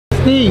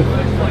Steve,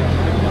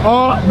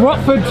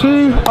 Watford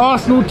 2,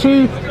 Arsenal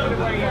 2,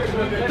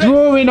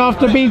 drawing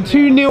after being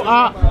 2-0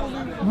 up.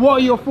 What are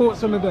your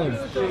thoughts on the game?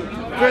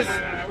 Chris,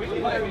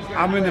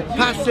 I'm in a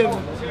passive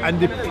and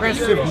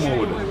depressive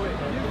mode.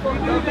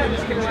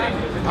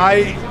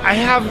 I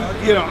have,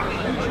 you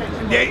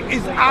know, there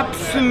is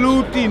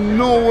absolutely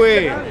no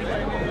way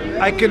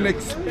I can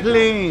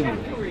explain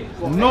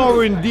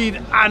nor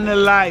indeed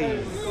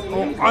analyze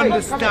or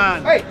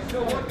understand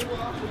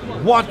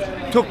what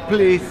took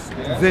place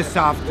this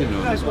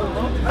afternoon.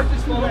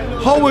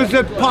 How is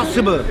it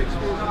possible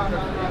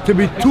to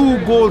be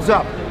 2 goals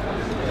up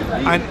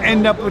and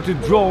end up with a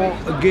draw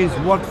against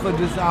Watford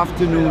this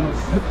afternoon?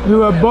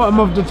 Who are bottom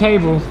of the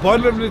table.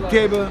 Bottom of the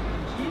table,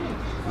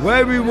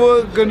 where we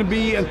were going to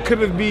be and could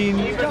have been,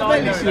 you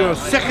know,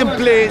 2nd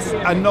place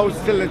and now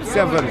still at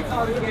 7th.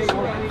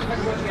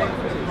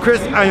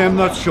 Chris, I am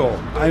not sure.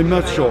 I'm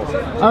not sure.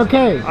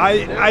 Okay.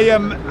 I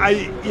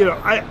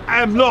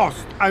am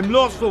lost. I'm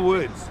lost for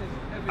words.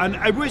 And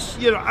I wish,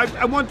 you know,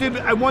 I want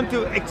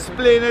to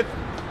explain it.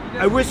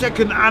 I wish I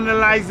can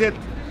analyze it.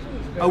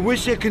 I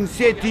wish I can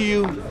say to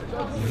you,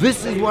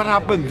 this is what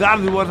happened, that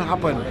is what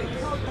happened.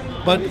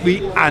 But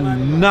we are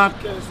not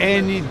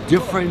any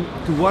different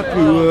to what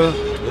we were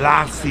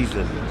last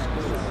season.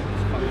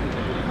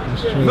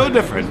 No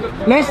different.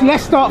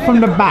 Let's start from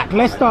the back.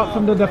 Let's start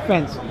from the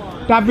defence.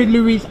 David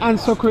Luiz and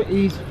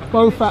Socrates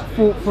both at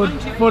fault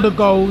for the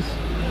goals.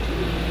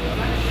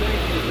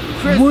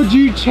 Chris, would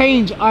you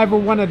change either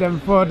one of them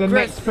for the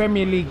next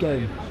Premier League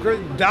game? Chris,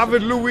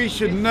 David Luiz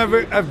should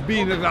never have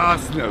been at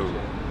Arsenal.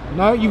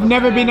 No, you've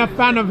never been a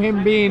fan of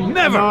him being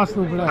never. An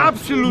Arsenal player.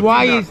 Absolutely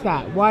Why not. is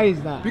that? Why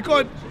is that?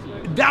 Because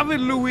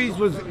David Luiz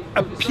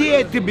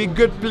appeared to be a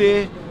good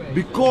player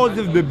because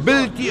of the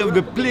ability of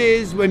the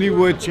players when he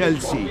was at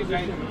Chelsea,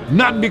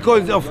 not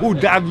because of who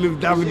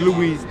David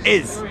Luiz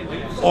is,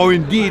 or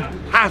indeed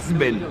has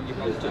been.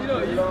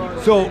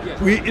 So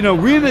we're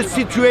in a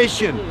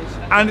situation,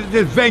 and it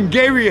is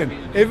Wengerian,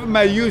 if I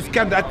may use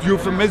that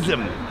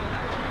euphemism,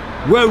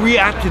 where we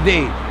are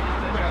today.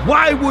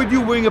 Why would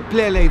you bring a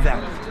player like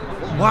that?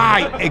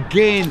 Why?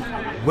 Again,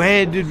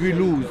 where did we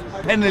lose?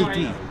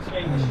 Penalty.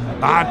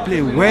 Bad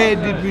play. Where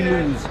did we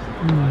lose?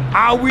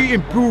 Are we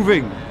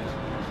improving?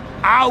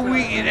 Are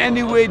we in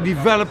any way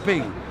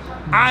developing?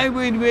 Are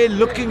we in any way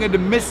looking at the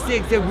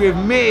mistakes that we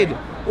have made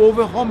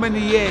over how many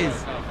years?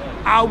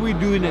 Are we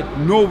doing it?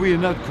 No, we are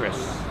not, Chris.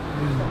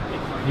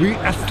 We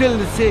are still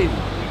the same.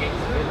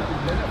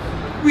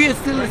 We are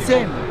still the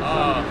same.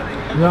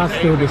 We are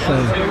still the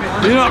same.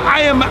 You know,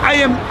 I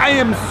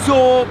am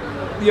so,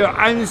 you know,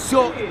 I'm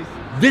so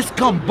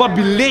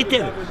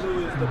discombobulated,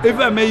 if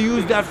I may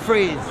use that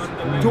phrase,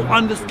 to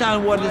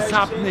understand what is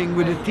happening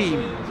with the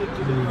team.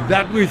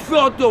 That we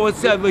thought to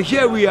ourselves, well,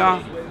 here we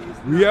are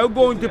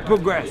going to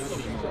progress.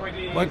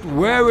 But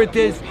where it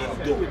is,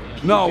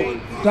 no.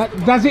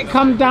 Does it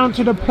come down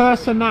to the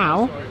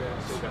personnel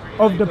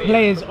of the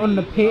players on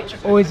the pitch,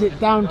 or is it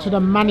down to the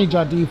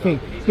manager, do you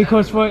think?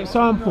 Because, for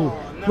example,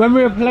 when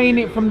we were playing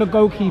it from the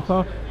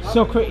goalkeeper,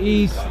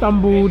 Socrates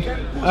stumbled,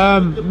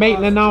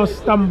 Maitland-Niles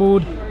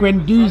stumbled,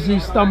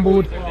 Guendouzi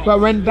stumbled, but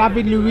when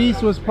David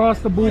Luiz was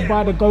passed the ball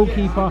by the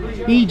goalkeeper,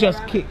 he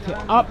just kicked it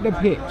up the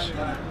pitch.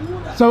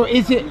 So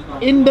is it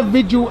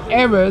individual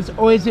errors,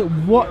 or is it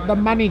what the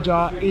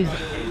manager is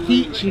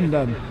teaching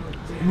them,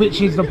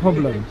 which is the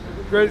problem?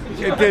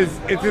 It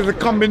is a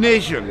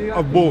combination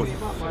of both.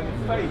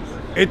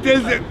 It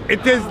is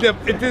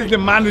the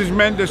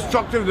management, the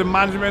structure of the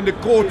management, the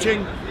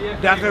coaching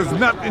that has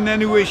not in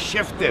any way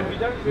shifted.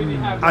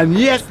 And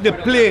yes, the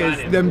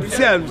players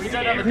themselves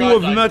who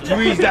have not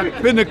reached that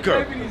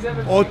pinnacle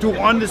or to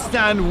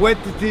understand what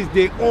it is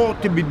they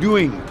ought to be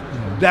doing,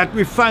 that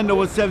we find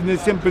ourselves in the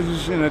same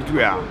position that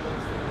we are.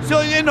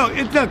 So, you know,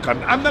 it's not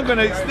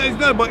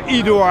about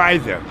either or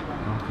either.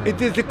 It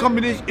is a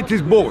combination, it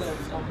is both.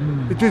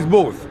 It is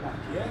both.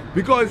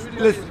 Because,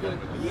 listen,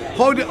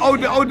 how did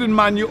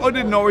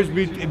Norwich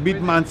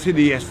beat Man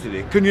City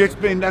yesterday? Can you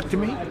explain that to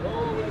me?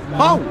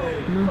 How?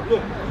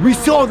 We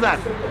saw that.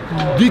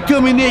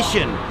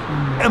 Determination,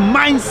 a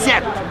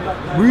mindset.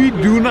 We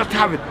do not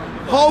have it.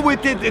 How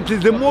it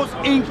is the most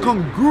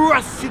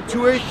incongruous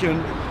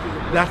situation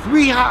that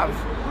we have.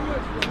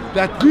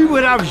 That we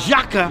would have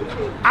Xhaka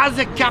as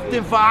a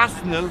captain for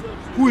Arsenal,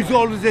 who is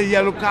always a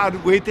yellow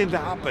card waiting to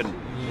happen.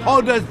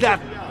 How does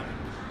that?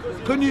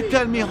 Can you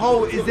tell me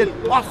how is it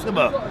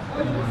possible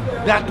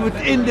that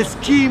within the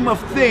scheme of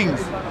things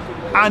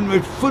and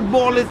with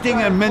footballing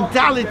and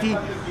mentality,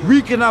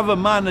 we can have a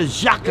man as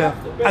Xhaka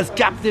as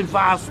captain for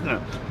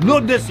Arsenal? No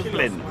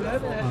discipline,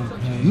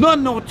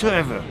 none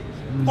whatsoever.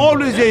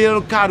 Always a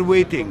yellow card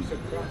waiting.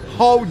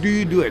 How do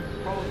you do it?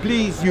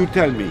 Please, you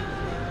tell me.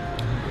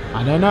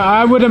 I don't know.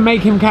 I wouldn't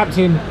make him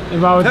captain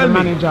if I was the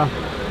manager.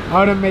 I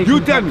wouldn't make him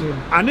captain. You tell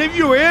me. And if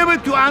you were able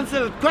to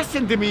answer the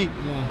question to me,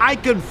 I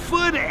can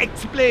further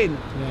explain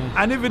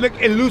and if you look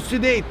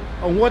elucidate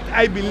on what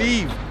I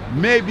believe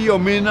may be or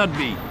may not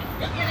be.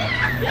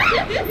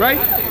 Right?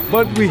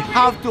 But we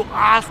have to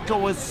ask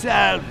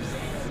ourselves.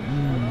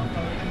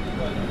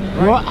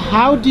 What?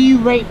 How do you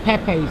rate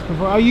Pepe's?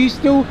 Are you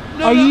still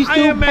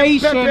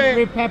patient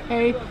with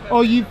Pepe, or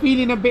are you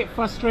feeling a bit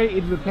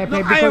frustrated with Pepe?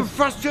 No, I am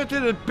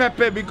frustrated with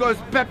Pepe because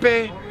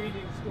Pepe,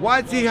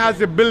 whilst he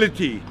has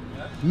ability,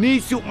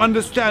 needs to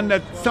understand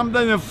that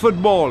sometimes in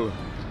football,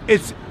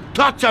 it's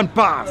touch and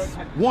pass.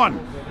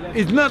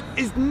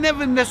 It's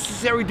never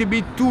necessary to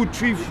be 2,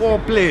 3, 4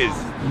 players.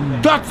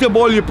 Touch the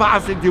ball, you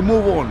pass it, you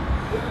move on.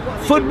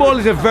 Football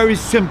is a very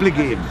simple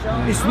game.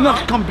 It's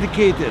not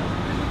complicated.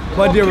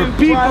 But there are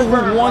people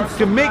who want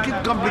to make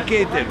it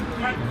complicated.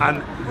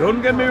 And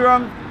don't get me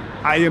wrong,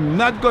 I am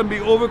not going to be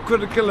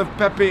overcritical of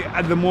Pepe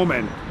at the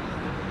moment.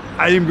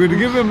 I am going to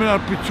give him an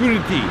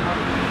opportunity.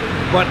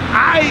 But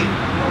I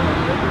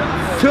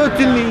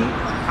certainly,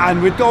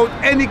 and without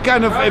any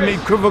kind of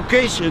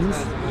equivocations,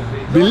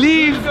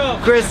 believe,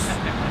 Chris,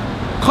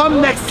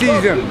 come next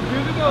season,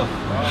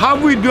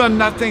 have we done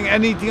nothing,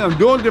 anything, and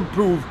don't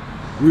improve,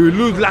 we will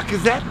lose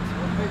Lacazette,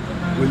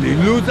 will we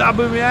lose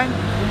Aubameyang,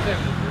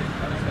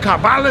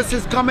 Caballas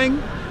is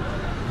coming,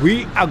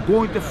 we are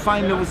going to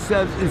find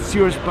ourselves in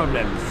serious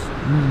problems.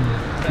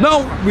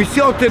 Now, we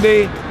saw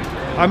today,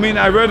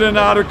 I read an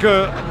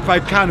article by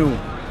Kanu,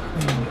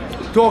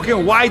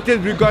 talking why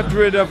did we got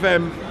rid of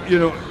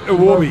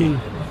Iwobi.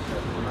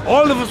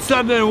 All of a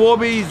sudden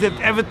Iwobi is at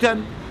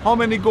Everton. How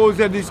many goals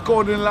had he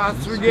scored in the last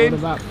 3 games?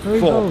 About 3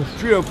 4. goals.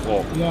 3 or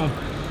 4. Yeah.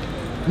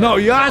 Now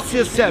you ask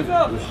yourself,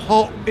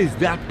 how is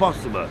that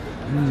possible?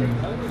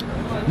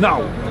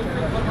 Now,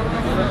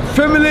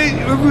 family,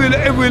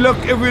 if we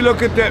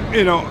look at the,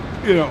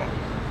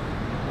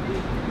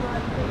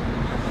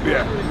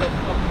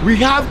 we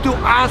have to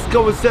ask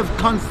ourselves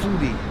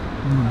constantly.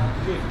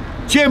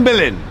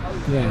 Chamberlain.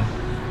 Yeah.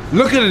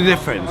 Look at the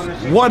difference.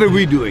 What are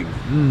we doing?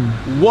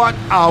 What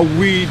are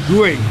we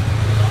doing?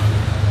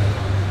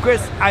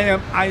 Chris,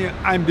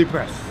 I'm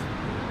depressed.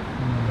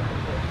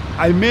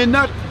 I may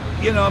not,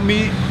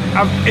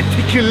 I've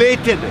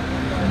articulated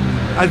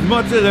as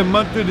much as I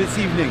want to this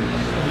evening,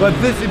 but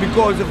this is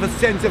because of a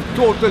sense of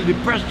total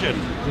depression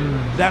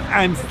that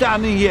I'm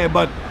standing here,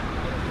 but,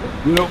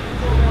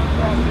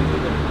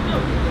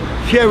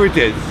 here it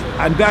is,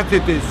 and that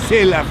it is,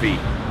 c'est la vie.